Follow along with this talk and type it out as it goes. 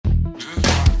Quickie.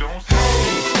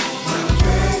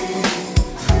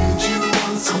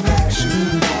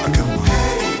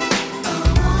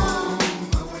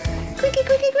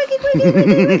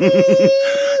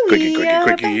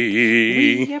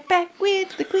 We are back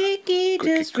with the Quickie,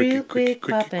 just real quick,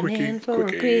 popping in for a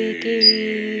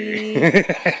Quickie.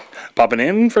 Popping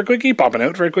in for a Quickie, popping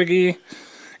out for a Quickie.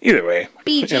 Either way.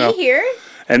 BG here.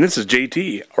 And this is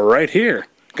JT right here.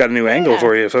 Got a new angle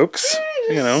for you, folks.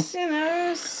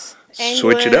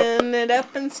 Switch it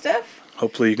up and stuff.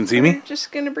 Hopefully you can see me.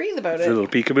 Just gonna breathe about It's it. a little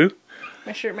peekaboo.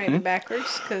 My shirt might be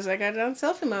backwards because I got it on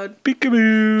selfie mode.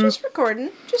 Peekaboo. Just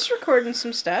recording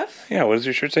some stuff. Yeah, what does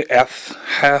your shirt say?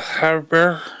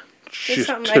 Haber. It's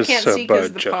something I can't see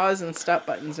because the pause and stop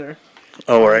buttons are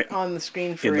on the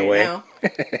screen for right now.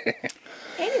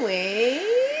 Anyway,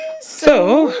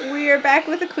 so we are back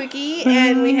with a Quickie,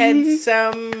 and we had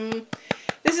some...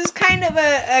 This is kind of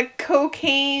a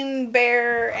Cocaine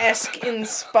Bear-esque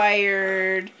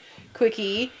inspired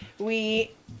Quickie. We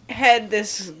had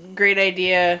this great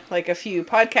idea like a few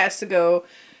podcasts ago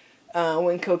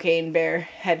when Cocaine Bear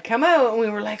had come out, and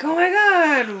we were like, oh my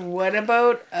god, what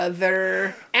about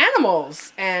other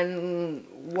animals and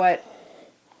what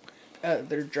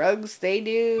other drugs they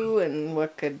do and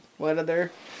what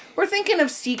other... We're thinking of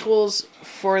sequels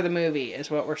for the movie is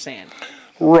what we're saying.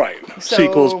 Right. So,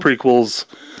 sequels, prequels,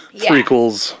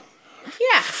 frequels.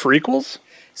 Yeah. Frequels?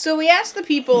 So we asked the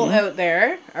people out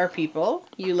there, our people,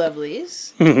 you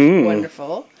lovelies,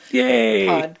 wonderful, yay,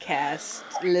 podcast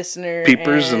listener,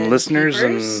 peepers and listeners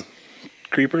peepers. And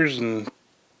creepers and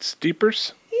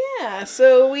steepers. Yeah,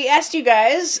 so we asked you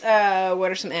guys,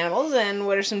 what are some animals and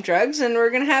what are some drugs, and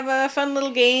we're gonna have a fun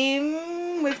little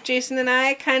game with Jason and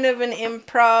I, kind of an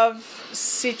improv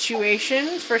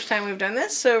situation. First time we've done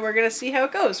this, so we're gonna see how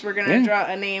it goes. We're gonna draw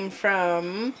a name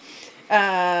from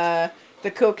the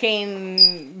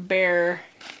Cocaine Bear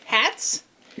hats.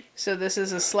 So this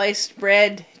is a sliced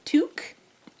bread toque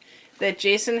that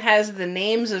Jason has the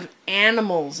names of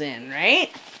animals in,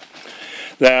 right?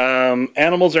 The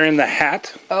animals are in the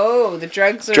hat. Oh, the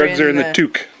drugs are in the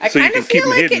toque. I so kind of feel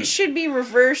like hidden. It should be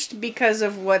reversed because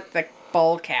of what the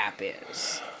ball cap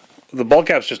is. The ball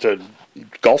cap's just a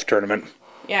golf tournament.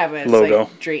 Yeah, but it's logo.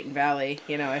 Like Drayton Valley.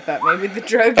 You know, I thought maybe the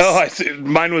drugs... Oh, I see.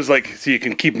 Mine was like, so you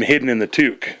can keep them hidden in the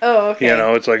toque. Oh, okay. You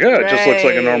know, it's like, it just looks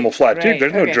like a normal flat toque.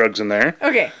 There's no drugs in there.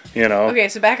 Okay. You know. Okay,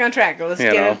 so back on track. Let's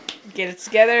get it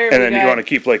together. And then you want to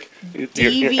keep, like,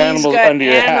 your animals under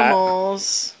your hat.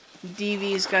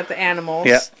 DV's got the animals.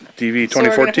 Yeah, DV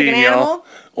 2014, y'all.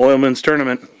 Oilman's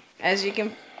Tournament. As you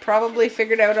can probably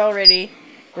figured out already,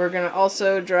 we're going to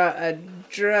also draw a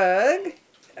drug.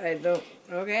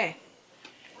 Okay.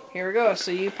 Here we go.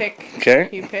 So you pick. Okay.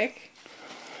 You pick.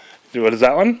 What is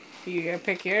that one? You gotta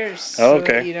pick yours. Oh, okay.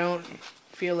 So that you don't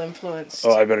feel influenced.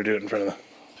 Oh, I better do it in front of the...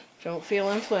 Don't feel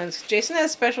influenced. Jason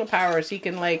has special powers. He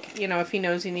can, like, you know, if he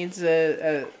knows he needs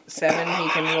a 7, he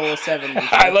can roll a 7.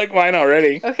 I like mine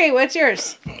already. Okay, what's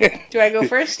yours? Do I go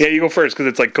first? Yeah, you go first, because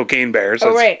it's like Cocaine Bear.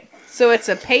 So right. So it's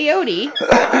a peyote.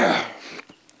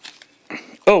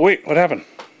 Oh, wait, what happened?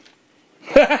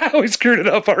 We screwed it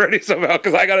up already somehow,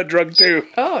 because I got a drug too.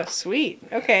 Oh, sweet.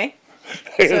 Okay.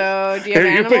 So, do you have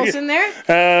animals in there?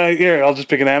 Here, I'll just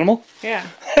pick an animal. Yeah.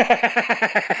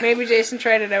 Maybe Jason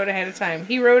tried it out ahead of time.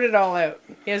 He wrote it all out.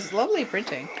 He has lovely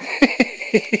printing.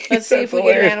 Let's see if we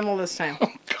get an animal this time. Oh,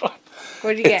 God. What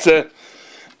did you get? It's a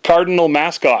cardinal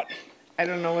mascot. I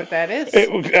don't know what that is.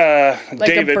 Like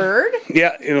David. A bird?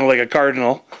 Yeah, like a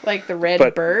cardinal. Like the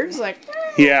red birds? Like.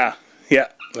 Yeah.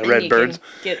 The red birds.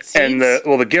 Get seeds? And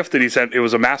the gift that he sent, it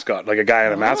was a mascot, like a guy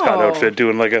in a mascot outfit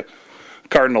doing like a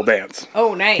cardinal dance.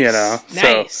 Oh, nice. You know,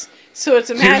 nice. So it's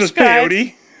a mascot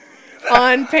peyote.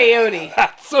 On peyote.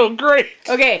 That's so great.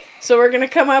 Okay, so we're gonna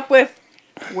come up with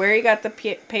where you got the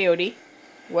peyote,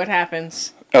 what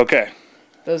happens. Okay.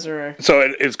 Those are. So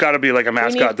it's got to be like a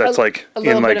mascot that's like a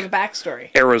little in bit like of a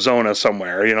backstory. Arizona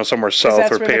somewhere, somewhere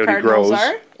south where peyote grows.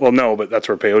 Are? Well, no, but that's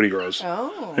where peyote grows.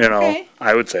 Oh, okay.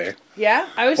 I would say. Yeah,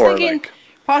 I was thinking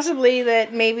possibly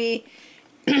that maybe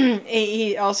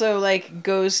he also like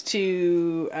goes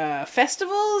to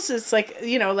festivals. It's like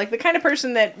like the kind of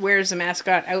person that wears a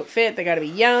mascot outfit. They got to be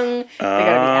young. They got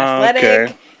to be athletic.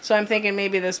 Okay. So I'm thinking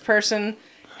maybe this person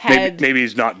had maybe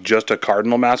he's not just a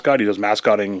cardinal mascot. He does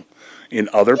mascotting in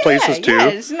other places too. Yeah,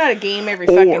 it's not a game every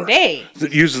fucking day.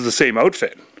 It uses the same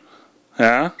outfit.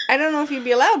 Yeah. I don't know if you'd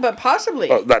be allowed, but possibly.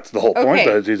 Well, that's the whole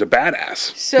point. He's a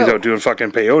badass. So, he's out doing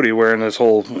fucking peyote wearing this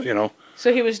whole,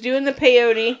 So he was doing the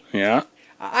peyote. Yeah.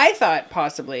 I thought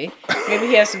possibly maybe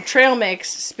he has some trail mix,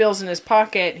 spills in his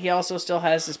pocket. He also still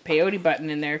has his peyote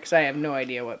button in there because I have no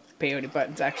idea what peyote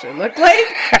buttons actually look like.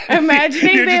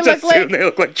 Imagining they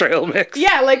look like trail mix.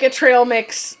 Yeah, like a trail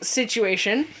mix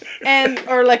situation,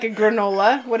 or like a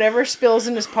granola, whatever spills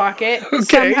in his pocket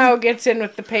somehow gets in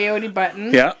with the peyote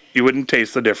button. Yeah, you wouldn't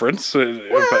taste the difference. Well,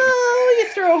 you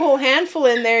throw a whole handful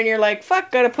in there, and you're like,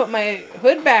 "Fuck, gotta put my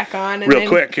hood back on." And real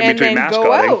quick in between mascotting.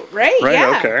 Go out, right?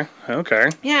 Yeah. Okay.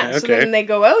 Yeah. Okay. So then they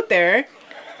go out there,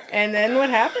 and then what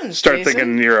happens? Start Jason?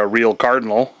 thinking you're a real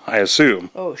cardinal, I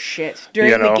assume. Oh shit!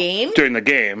 During the game? During the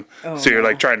game. Oh, so you're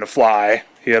like trying to fly,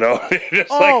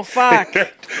 just fuck!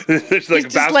 There's like a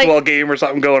basketball game or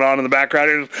something going on in the background.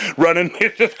 You're just running. You're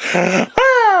just, come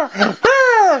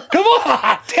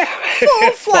on! Damn it.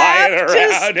 Full flap,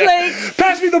 just like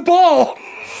pass me the ball.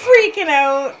 Freaking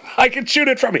out. I can shoot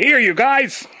it from here, you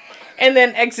guys. And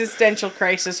then existential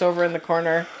crisis over in the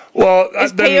corner. Well,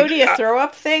 is peyote a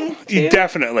throw-up thing, too?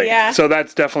 Definitely. Yeah. So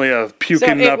that's definitely a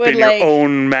puking up in your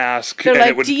own mask. And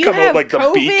it would come out like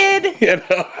COVID? The beak.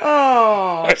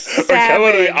 Oh, or come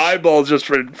out of the eyeballs just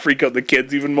for freak out the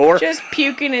kids even more. Just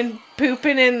puking and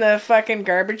pooping in the fucking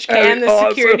garbage can. The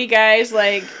security guy's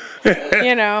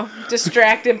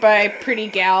distracted by a pretty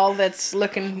gal that's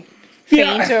looking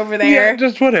faint over there. Yeah,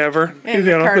 just whatever. And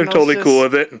they're totally cool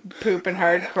with it. Pooping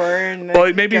hardcore. In the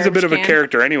well, maybe he's a bit of a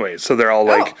character anyway, so they're all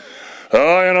like,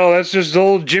 that's just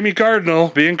old Jimmy Cardinal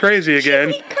being crazy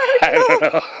again. Jimmy Cardinal. I don't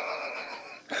know.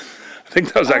 I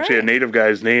think that was actually a native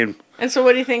guy's name. And so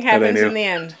what do you think happens in the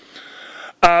end?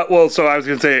 So I was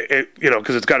going to say,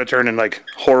 because it's got to turn in like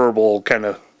horror kind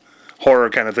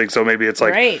of thing. So maybe it's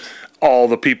like all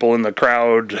the people in the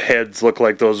crowd heads look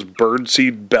like those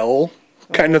birdseed bell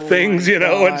kind of things,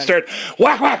 and start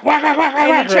whack, whack, whack, whack, whack,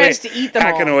 and he tries to eat them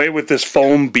hacking away with this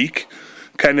foam beak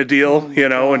kind of deal,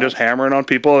 and just hammering on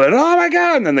people. And oh my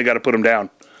god! And then they got to put them down,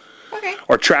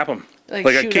 or trap them like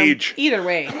a cage. Either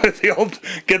way,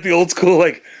 get the old school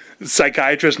like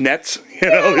psychiatrist nets,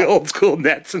 the old school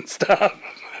nets and stuff.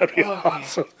 That'd be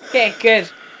awesome. Okay, good.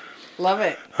 Love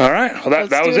it. All right. Well,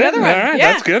 that was it. All right,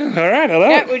 that's good. All right, I love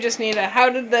it. We just need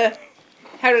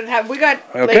we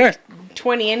got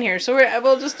 20 in here, so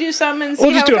we'll just do some and see how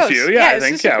it goes. We'll just do a few, I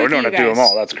think. Yeah, we don't have to do them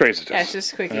all. That's crazy. Yeah, it's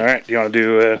just a quickie. All right, do you want to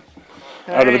do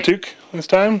out of the toque this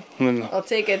time? I'll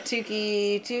take a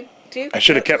toque. I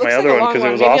should have kept my other one because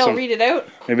it was awesome. Maybe I'll read it out.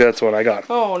 Maybe that's what I got.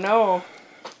 Oh, no.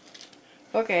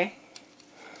 Okay.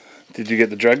 Did you get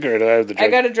the drug or did I have the drug?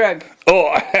 I got a drug. Oh,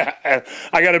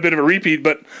 I got a bit of a repeat,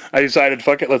 but I decided,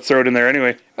 fuck it, let's throw it in there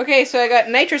anyway. Okay, so I got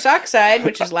nitrous oxide,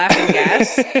 which is laughing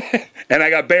gas. And I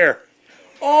got bear.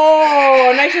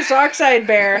 Oh, nitrous oxide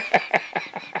bear.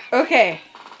 Okay,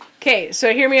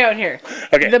 so hear me out here.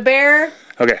 Okay. The bear.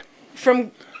 Okay.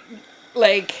 From,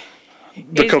 like...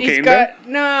 The cocaine bear?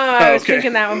 No, I was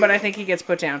thinking that one, but I think he gets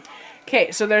put down.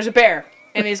 Okay, so there's a bear,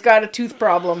 and he's got a tooth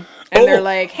problem. And they're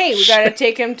like, hey, we gotta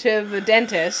take him to the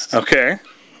dentist. Okay.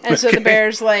 And so the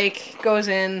bear's like, goes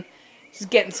in, he's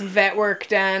getting some vet work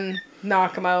done,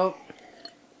 knock him out.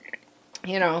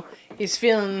 He's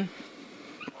feeling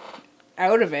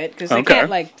out of it, because they can't,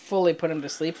 like, fully put him to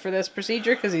sleep for this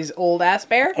procedure, because he's old-ass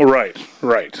bear. Oh, right.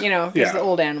 Because the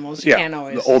old animals, you can't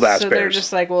always. The old-ass bears. So they're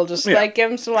just like, we'll just, like,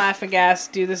 give him some laughing gas,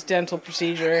 do this dental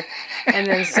procedure, and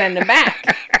then send him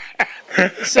back.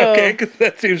 So, okay,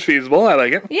 that seems feasible. I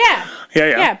like it. Yeah.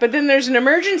 Yeah, but then there's an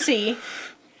emergency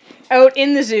out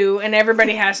in the zoo, and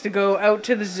everybody has to go out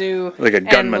to the zoo. Like a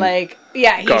gunman. And, he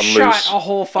shot a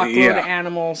whole fuckload of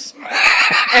animals.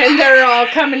 And they're all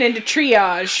coming into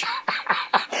triage.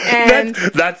 And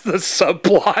that's the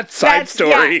subplot side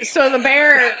story. Yeah, so the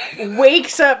bear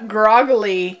wakes up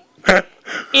groggily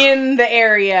in the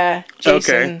area,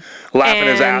 Jason. Okay. Laughing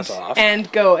his ass off. And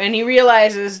he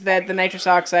realizes that the nitrous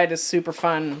oxide is super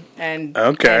fun and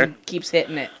keeps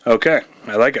hitting it. Okay.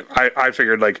 I like it. I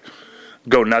figured, like,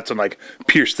 go nuts and, like,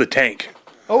 pierce the tank.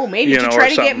 Oh, maybe to try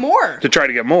to get more. To try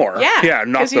to get more. Yeah. Yeah,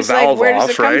 knock the valve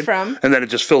off, right? From? And then it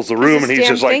just fills the room and he's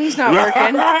just like, thing's not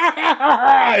working.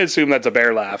 I assume that's a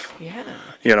bear laugh. Yeah.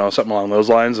 Something along those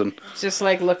lines. And it's just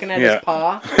like looking at his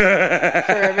paw for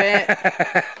a bit.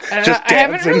 I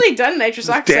haven't really done nitrous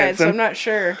oxide, so I'm not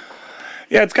sure.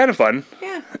 Yeah, it's kind of fun.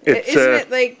 Yeah.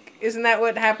 Isn't that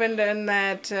what happened in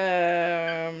that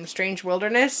Strange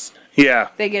Wilderness? Yeah.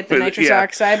 They get the nitrous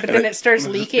oxide, but then it starts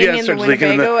leaking in the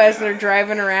Winnebago as they're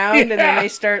driving around, and then they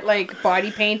start, like,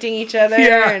 body painting each other.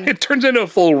 Yeah, and it turns into a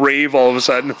full rave all of a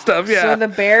sudden and stuff, yeah. So the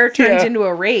bear turns into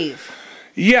a rave.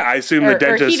 Yeah, I assume the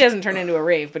dentist... Or he doesn't turn into a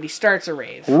rave, but he starts a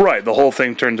rave. Right, the whole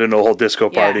thing turns into a whole disco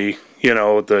party,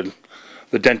 with the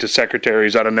the dentist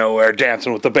secretaries out of nowhere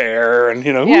dancing with the bear, and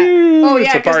yeah. Woo, oh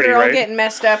yeah, because they're all right? getting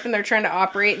messed up and they're trying to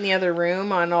operate in the other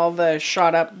room on all the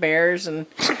shot up bears, and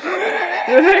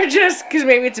they're just because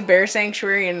maybe it's a bear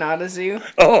sanctuary and not a zoo.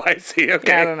 Oh, I see.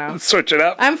 Okay, I don't know. Switch it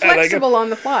up. I'm flexible on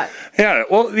the plot. Yeah,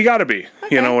 well, you got to be.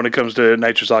 Okay. When it comes to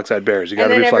nitrous oxide bears, you got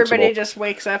to be flexible. And then everybody just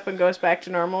wakes up and goes back to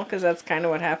normal because that's kind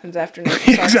of what happens after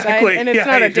nitrous oxide. Exactly. And it's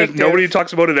not addictive. Nobody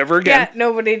talks about it ever again. Yeah,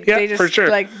 nobody. Yeah, they just, for sure.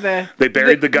 They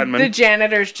buried the gunman. The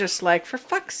janitor's just like, for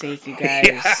fuck's sake, you guys.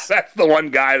 Yeah, that's the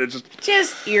one guy that's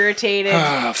just irritated.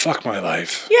 Fuck my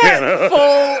life. Yeah,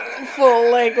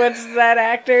 full. Like, what's that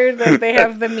actor that they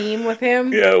have the meme with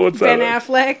him? Yeah, what's that? Ben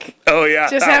Affleck. Oh yeah,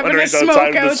 just having a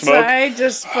smoke outside.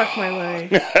 Just fuck my life.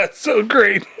 That's so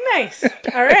great. Nice.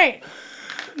 All right.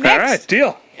 Next. All right,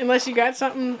 deal. Unless you got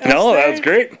something else No, there. that was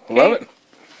great. Love it. Do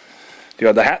you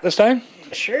have the hat this time?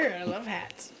 Sure, I love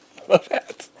hats. Love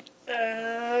hats.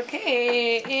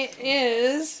 Okay, it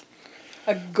is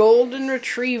a golden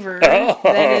retriever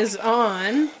that is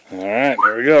on. All right,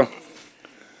 there we go.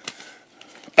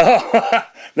 Oh,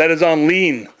 that is on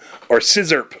lean or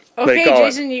scissorp. Okay,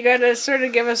 Jason, you gotta sort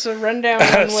of give us a rundown on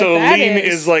what so that lean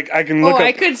is like I can look.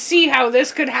 I could see how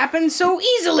this could happen so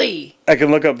easily. I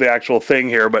can look up the actual thing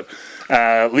here, but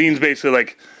lean's basically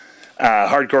like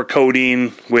hardcore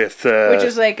codeine with which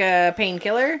is like a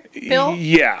painkiller pill.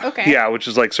 Yeah. Okay. Yeah, which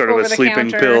is like sort of Over a the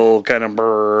sleeping counter. pill, kind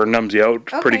of numbs you out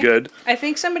pretty good. I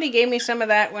think somebody gave me some of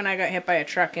that when I got hit by a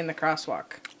truck in the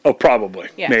crosswalk. Oh, probably.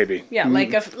 Yeah. Maybe. Yeah,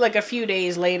 like a few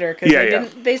days later because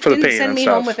they For the didn't pain send and me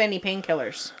stuff. home with any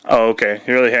painkillers. Oh, okay.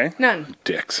 Really? Hey? None.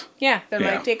 Dicks. Yeah, they're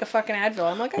Yeah. like, take a fucking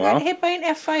Advil. I'm like, I got hit by an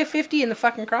F550 in the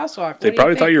fucking crosswalk. They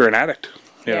probably thought you were an addict.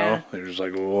 You know, they're just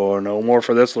like, oh, no more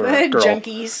for this little girl.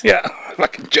 Junkies. Yeah,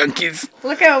 fucking junkies.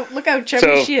 Look how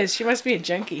chubby she is. She must be a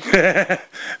junkie.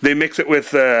 They mix it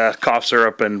with cough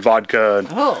syrup and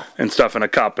vodka and stuff in a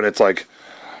cup, and it's like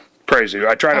crazy.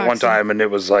 I tried it one time, and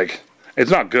it was like,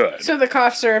 it's not good. So the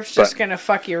cough syrup's just gonna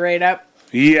fuck you right up.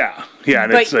 Yeah,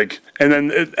 and it's like,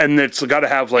 and it's got to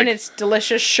have like, and it's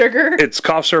delicious sugar. It's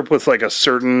cough syrup with like a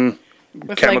certain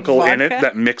chemical in it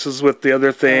that mixes with the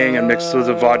other thing and mixes with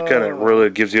the vodka, and it really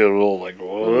gives you a little like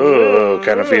whoa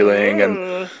kind of feeling,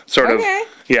 and sort of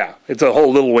it's a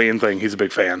whole Lil Wayne thing. He's a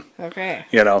big fan. Okay.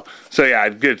 You know, so yeah,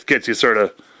 it gets you sort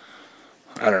of,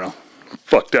 I don't know,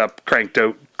 fucked up, crunked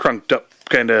up,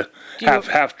 kind of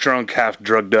half drunk, half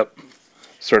drugged up.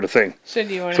 Sort of thing. So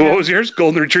do you want? So what was yours?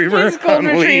 Golden Retriever. It's Golden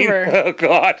Retriever. Oh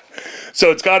God! So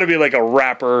it's got to be like a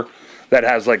wrapper that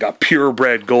has like a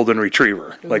purebred Golden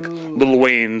Retriever, like Lil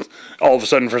Wayne. All of a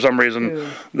sudden, for some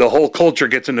reason, the whole culture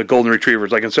gets into Golden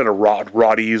Retrievers. Like instead of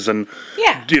Rotties and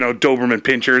Doberman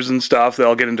Pinschers and stuff, they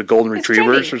all get into Golden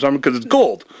Retrievers or something because it's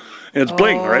gold. And it's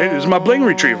bling, right? It's my bling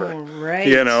retriever. Right.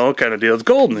 You know, kind of deal. It's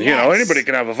golden. Yes. You know, anybody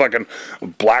can have a fucking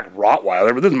black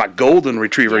Rottweiler, but this is my golden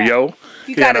retriever, yo.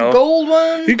 You got a gold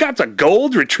one? You got a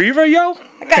gold retriever, yo?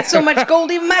 I got so much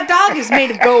gold, even my dog is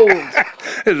made of gold.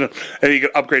 And you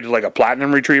could upgrade to like a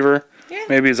platinum retriever. Yeah.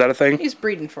 Maybe, is that a thing? He's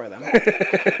breeding for them.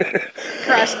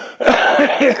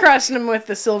 Crossing them with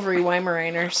the silvery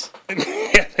Weimaraners.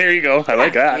 Yeah, there you go. I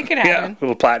like that. It could happen. Yeah,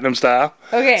 little platinum style.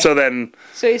 Okay. So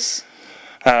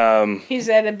he's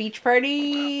at a beach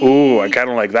party. Ooh, I kind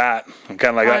of like that.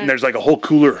 And there's like a whole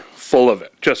cooler full of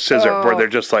it, just scissor, where they're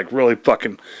just like really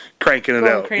fucking cranking it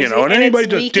out, crazy. You know. And anybody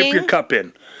just leaking? dip your cup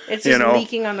in. It's just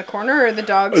leaking on the corner, or the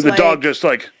dog's or the dog just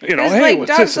like, hey, what's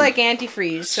dog's this? Like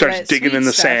antifreeze. Starts digging in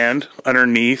the sand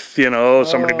underneath,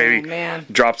 somebody maybe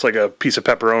drops like a piece of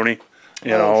pepperoni,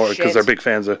 because they're big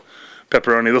fans of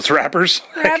pepperoni, those wrappers.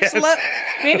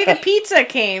 Maybe the pizza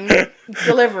came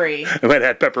delivery. It might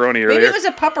have had pepperoni earlier. Maybe it was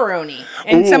a pupperoni,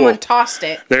 and someone tossed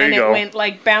it, and it went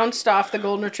like bounced off the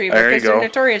golden retriever because they're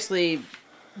notoriously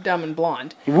dumb and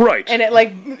blonde. Right. And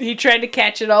it he tried to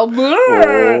catch it all.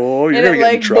 Oh, you're gonna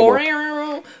get in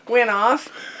trouble. Went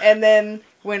off, and then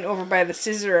went over by the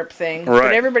scissor-up thing. Right.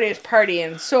 But everybody was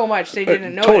partying so much they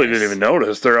didn't notice. Totally didn't even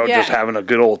notice. They're out just having a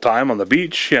good old time on the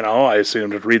beach, I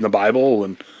assume, just reading the Bible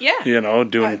and,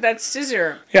 doing... that's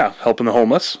scissor. Yeah, helping the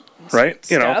homeless, right?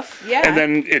 Stuff, yeah. And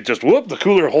then it just, the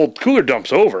cooler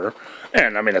dumps over.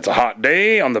 And, I mean, it's a hot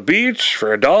day on the beach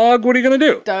for a dog. What are you going to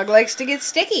do? Dog likes to get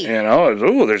sticky.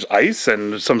 There's ice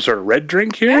and some sort of red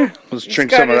drink here. Yeah. Let's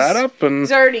drink some of that up. And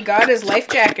he's already got his life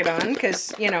jacket on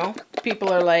because, people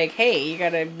are like, hey,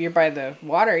 you're by the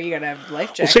water, you got to have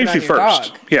life jacket on your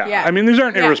first. Dog. Yeah. I mean, these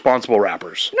aren't irresponsible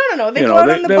rappers. No. They go out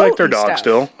on the boat like their and dog stuff.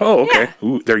 still. Oh, okay. Yeah.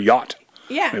 Ooh, their yacht.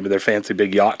 Yeah. Maybe their fancy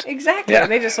big yacht. Exactly. Yeah.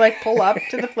 They just pull up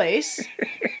to the place.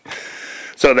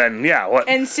 So then, what?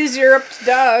 And scissor-upped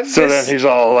dog. So then he's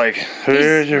all like,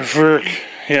 "Where's your frick?"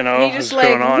 He just what's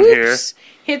going on here?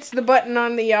 hits the button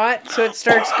on the yacht, so it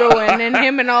starts going, and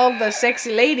him and all the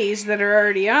sexy ladies that are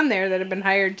already on there that have been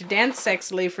hired to dance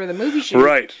sexily for the movie shoot.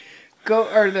 Right.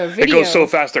 The video. It goes so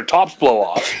fast their tops blow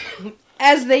off.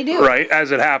 As they do. Right,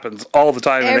 as it happens all the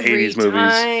time in the 80s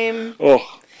movies.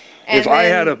 Oh. If I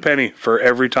had a penny for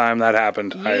every time that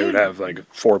happened, I would have like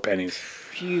 4 pennies.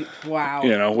 Wow.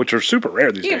 You know, which are super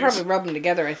rare these days. You can probably rub them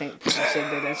together, I think. People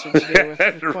said that that's what you do with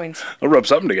coins. I'll rub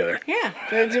something together. Yeah,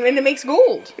 and it makes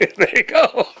gold. There you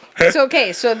go. So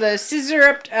the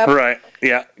scissor-up right,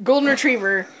 yeah. golden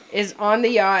retriever is on the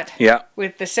yacht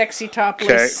with the sexy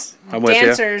topless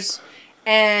dancers.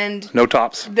 And no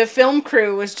tops. The film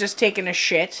crew was just taking a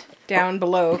shit down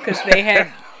below because they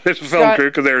had... There's a film crew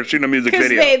because they were shooting a music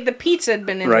video. Because the pizza had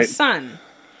been in the sun.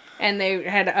 And they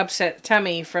had an upset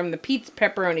tummy from the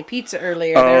pepperoni pizza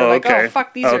earlier. They were like, oh,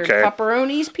 fuck, these are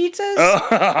pepperoni's pizzas?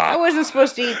 I wasn't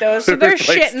supposed to eat those. So they're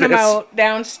shitting them out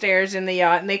downstairs in the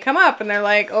yacht. And they come up and they're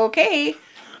like, okay.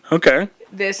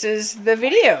 This is the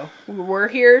video. We're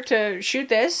here to shoot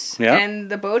this. Yeah. And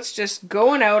the boat's just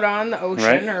going out on the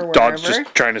ocean or wherever. Dog's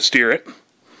just trying to steer it.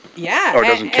 Yeah. Or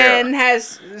doesn't care. And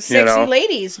has sexy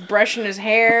ladies brushing his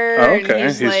hair. Okay.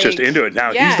 And he's just into it.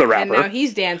 Now he's the rapper. And now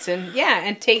he's dancing. Yeah.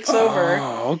 And takes over.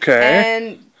 Okay.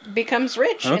 And becomes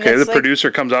rich. Okay. The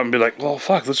producer comes out and be like, well,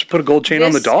 fuck, let's put a gold chain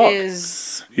on the dog.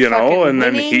 And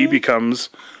then he becomes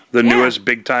the newest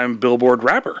big time Billboard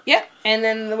rapper. Yep. And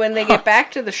then when they get back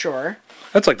to the shore.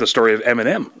 That's like the story of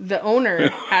Eminem. The owner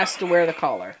has to wear the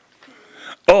collar.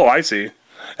 Oh, I see.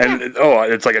 And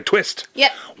it's like a twist.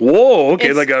 Yep. Whoa,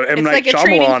 okay, like a M. Night Shyamalan.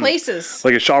 Trading places.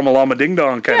 Like a Shyamalama Ding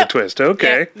Dong kind of twist.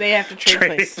 Okay. Yep, they have to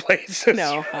trade places.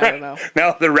 No, I don't know.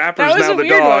 Now the rapper's now the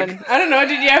dog. One. I don't know.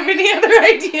 Did you have any other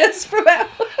ideas for that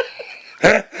one?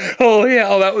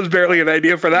 That was barely an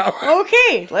idea for that one.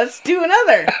 Okay, let's do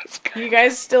another. You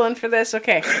guys still in for this?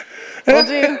 Okay.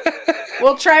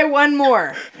 We'll try one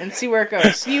more and see where it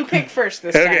goes. You pick first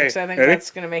this time, because I think that's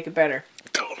going to make it better.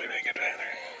 Totally make it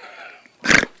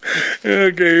better.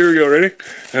 Okay, here we go. Ready?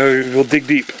 We'll dig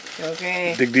deep.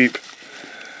 Okay. Dig deep.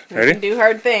 Ready? We can do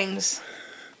hard things.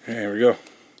 Okay, here we go.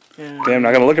 Damn, I'm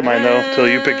not going to look at mine, though, until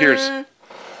you pick yours.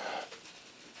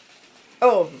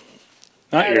 Oh.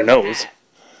 Not your nose.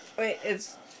 Wait,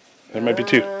 it's... There might be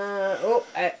 2.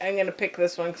 I'm going to pick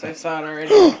this one because I saw it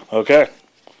already. Okay.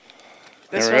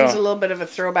 This one's a little bit of a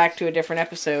throwback to a different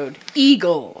episode.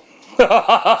 Eagle.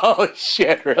 Oh,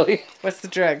 shit, really? What's the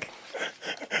drug?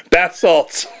 Bath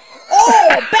salts.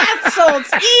 Oh, bath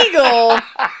salts, Eagle!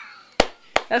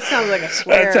 That sounds like a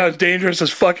swear. That sounds dangerous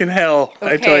as fucking hell,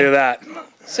 I tell you that.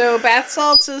 So bath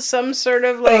salts is some sort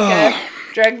of like a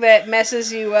drug that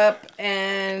messes you up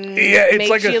and makes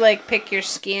like you like pick your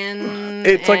skin.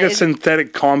 It's like a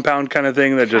synthetic compound kind of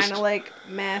thing that just... Kind of like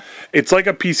meth. It's like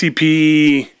a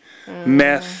PCP,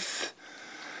 meth,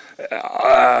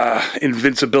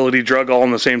 invincibility drug all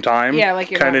in the same time. Yeah,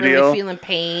 like you're not really feeling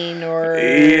pain or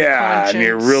conscience. And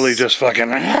you're really just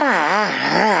fucking...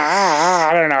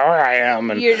 I don't know where I am.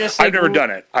 And you're just I've never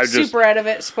done it. I've super just out of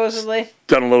it, supposedly.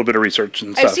 Done a little bit of research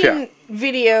and stuff. I've seen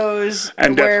videos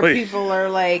where people are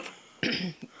like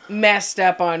messed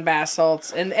up on bath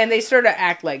salts and they sort of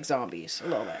act like zombies a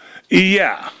little bit.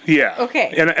 Yeah.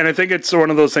 Okay. And I think it's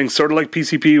one of those things, sort of like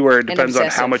PCP, where it depends on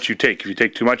how much you take. If you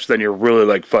take too much, then you're really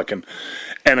like fucking...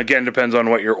 And again, depends on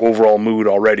what your overall mood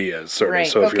already is, sort of. Right.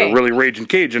 So if you're really raging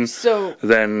Cajun,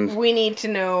 then... we need to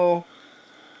know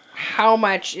how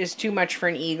much is too much for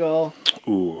an eagle.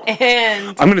 Ooh.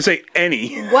 And... I'm going to say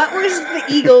any. What was the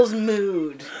eagle's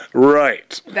mood?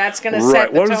 Right. That's going to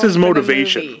set the What tone was his for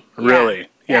motivation, the movie. really?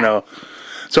 Yeah. You know?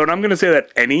 So I'm going to say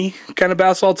that any kind of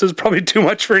bath salts is probably too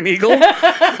much for an eagle.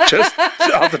 Just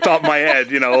off the top of my head,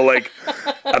 like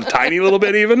a tiny little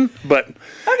bit even. But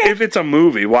if it's a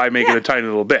movie, why make it a tiny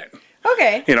little bit?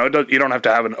 Okay. You don't have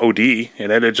to have an OD in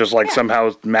it. It's just like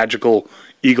somehow magical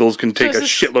eagles can take a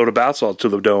shitload of bath salts to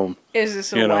the dome. Is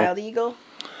this a wild eagle?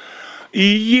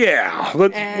 Yeah.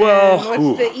 What's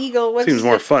the eagle? Seems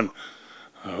more fun.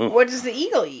 What does the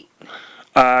eagle eat?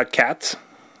 Cats.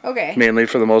 Okay. Mainly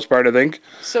for the most part, I think.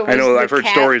 So I know I've heard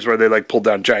stories where they like pulled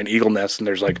down giant eagle nests and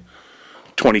there's like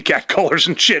 20 cat collars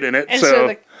and shit in it. And so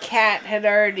the cat had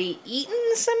already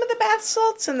eaten some of the bath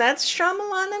salts and that's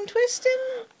Shyamalan and twisted?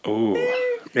 Ooh.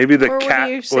 Maybe the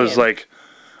cat was like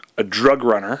a drug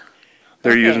runner.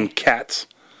 They're using cats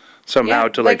somehow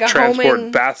to like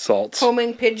transport bath salts.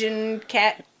 Homing pigeon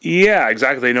cat. Yeah,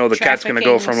 exactly. They know the cat's going to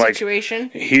go from like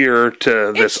here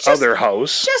to this other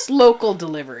house. Just local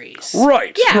deliveries.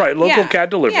 Right. Yeah, right. Local cat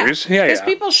deliveries. Yeah. Because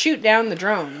people shoot down the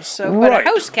drones. So, but a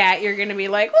house cat, you're going to be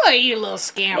like, oh, you little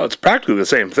scamp. Well, it's practically the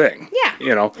same thing. Yeah.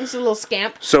 You know. It's a little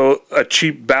scamp. So a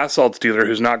cheap bath salts dealer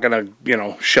who's not going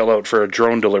to, shell out for a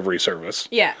drone delivery service.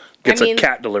 Yeah. Gets a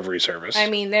cat delivery service.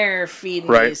 I mean, they're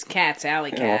feeding these cats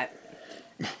alley cat.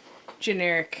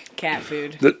 Generic cat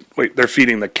food. They're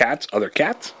feeding the cats other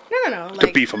cats? No. Like,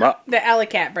 to beef them up. The alley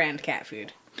cat brand cat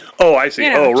food. Oh, I see.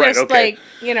 Right, just okay.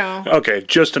 Okay,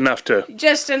 just enough to...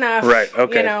 Just enough. Right,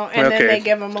 okay. And then they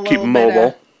give them a little Keep them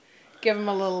mobile. Give them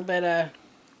a little bit of...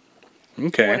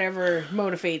 whatever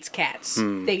motivates cats.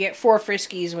 They get 4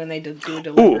 Friskies when they do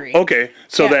delivery. Ooh, okay.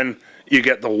 So then you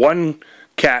get the one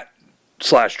cat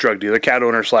 /drug dealer, cat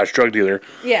owner /drug dealer,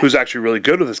 who's actually really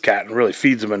good with his cat and really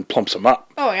feeds him and plumps him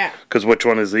up. Oh, yeah. Because which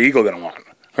one is the eagle going to want?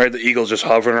 Right, the eagle's just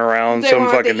hovering around some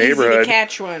fucking neighborhood. Easy to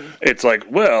catch one. It's like,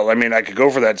 well, I mean, I could go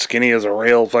for that skinny as a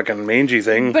rail fucking mangy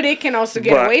thing. But it can also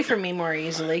get away from me more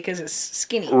easily because it's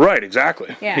skinny. Right,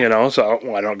 exactly. Yeah. So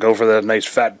I don't go for the nice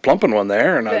fat plumping one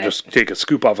there, and I'll just take a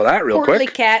scoop off of that real quick.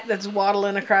 Portly cat that's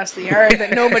waddling across the yard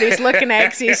that nobody's looking at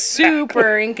because he's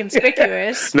super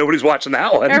inconspicuous. Nobody's watching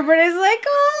that one. Everybody's like,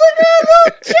 oh, look at that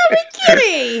little chubby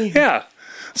kitty. Yeah.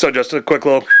 So just a quick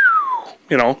little,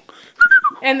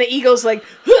 And the eagle's like,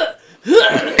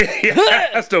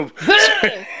 has to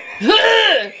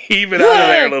heave it out of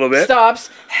there a little bit. Stops.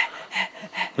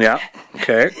 Yeah.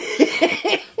 Okay.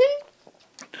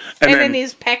 and then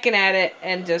he's pecking at it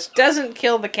and just doesn't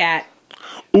kill the cat.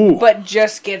 Ooh. But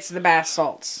just gets the bath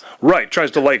salts. Right.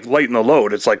 Tries to lighten the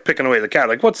load. It's like picking away the cat.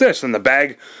 Like, what's this? And the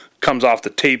bag comes off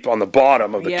the tape on the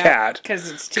bottom of the cat.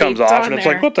 Because it's taped comes off and it's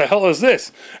like, what the hell is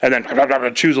this? And then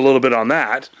chews a little bit on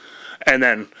that. And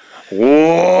then,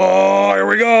 whoa, here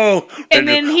we go. And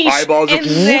then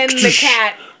the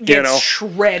cat gets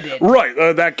shredded. Right,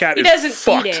 that cat he is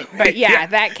doesn't eat it, but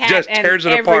that cat just and tears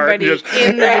it everybody apart.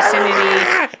 In the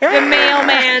vicinity. The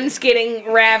mailman's getting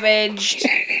ravaged.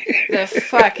 The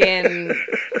fucking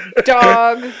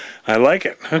dog. I like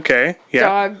it. Okay, yeah.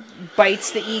 Dog bites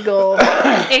the eagle.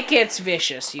 It gets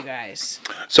vicious, you guys.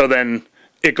 So then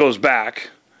it goes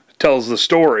back, tells the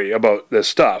story about this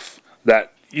stuff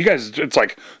that you guys, it's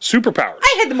like superpowers.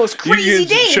 I had the most crazy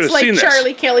day. It's like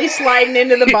Charlie Kelly sliding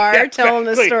into the bar telling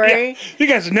the story. Yeah. You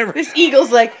guys have never... This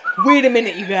eagle's like, wait a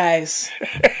minute, you guys.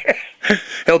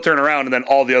 He'll turn around and then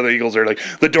all the other eagles are like,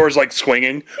 the door's like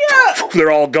swinging. Yeah.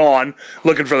 They're all gone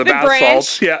looking for the bath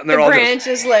salts. Yeah, and they're all branch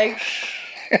is like...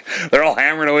 they're all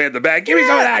hammering away at the bag. Give me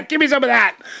some of that. Give me some of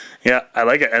that. Yeah, I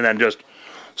like it. And then just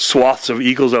swaths of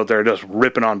eagles out there just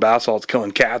ripping on bath salts,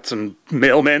 killing cats and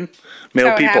mailmen,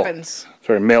 mail people. It happens.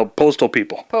 Sorry, mail postal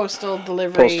people. Postal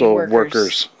delivery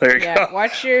workers. There you go.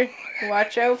 Watch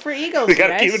out for eagles. We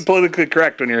gotta keep it politically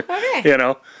correct when you're,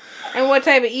 And what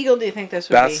type of eagle do you think this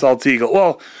would be? Bath salts eagle.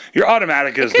 Well, your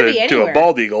automatic is to do a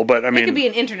bald eagle, but I mean, it could be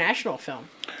an international film.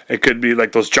 It could be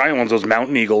like those giant ones, those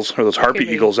mountain eagles or those harpy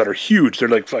eagles that are huge. They're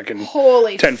like fucking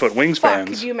 10-foot wingspans.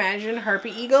 Could you imagine harpy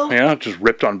eagle? Yeah, just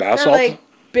ripped on bath salts. Like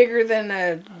bigger than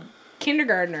a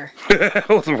kindergartner.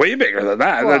 Well, it's way bigger than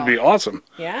that. Well, that'd be awesome.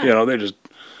 Yeah. They just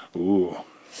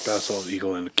bath salt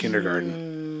eagle in the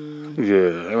kindergarten.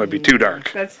 Yeah, that might be too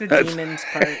dark. That's the demons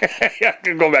part. Yeah,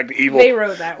 go back to evil. They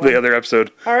wrote that one. The other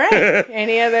episode. All right.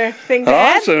 Any other thing to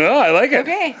add? Awesome. No, I like it.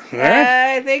 Okay.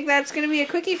 Right. I think that's going to be a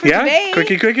quickie for today.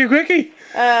 Quickie.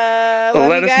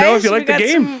 Let us know if you like the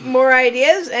game. We got some more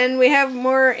ideas, and we have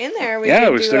more in there. We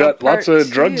still got lots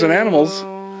of drugs and animals.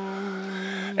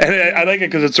 And I like it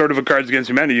because it's sort of a Cards Against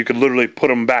Humanity. You could literally put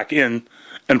them back in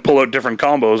and pull out different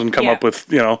combos and come up with,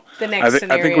 the next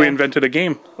scenario. I think we invented a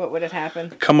game. What would it happen?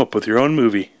 Come up with your own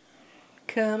movie.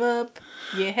 Come up.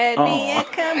 You had me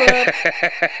at come up.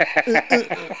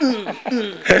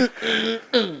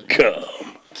 Come.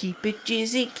 Keep it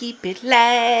jizzy, keep it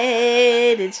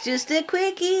light. It's just a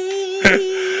quickie.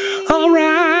 All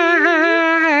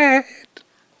right.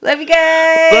 Love you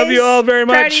guys. Love you all very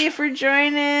much. Proud of you for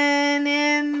joining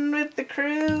in with the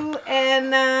crew.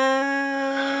 And,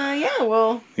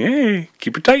 Yay.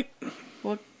 Keep it tight.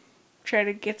 We'll try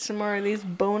to get some more of these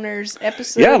boners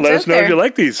episodes. Yeah, let us know if you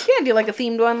like these. Yeah, do you like a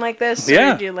themed one like this?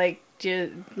 Yeah. Or do you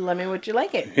let me what you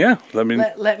like it. Yeah, let me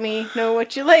know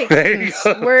what you like. There you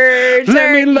go. Words let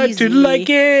are me let easy. you like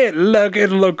it. Like it,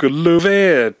 look it, love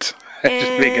it.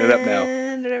 Just making it up now.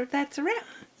 And that's a wrap.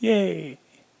 Yay.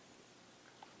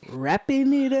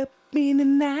 Wrapping it up in a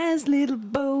nice little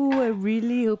bow. I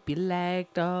really hope you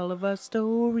liked all of our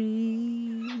stories.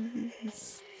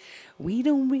 We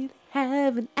don't really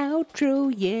have an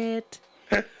outro yet.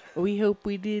 We hope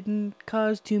we didn't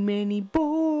cause too many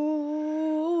bories.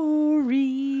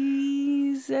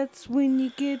 That's when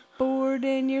you get bored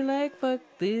and you're like, fuck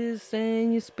this,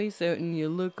 and you space out and you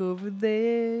look over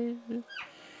there.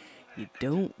 You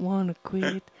don't want to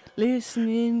quit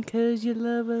listening 'cause you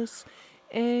love us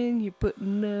and you're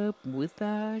putting up with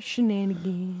our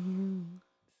shenanigans.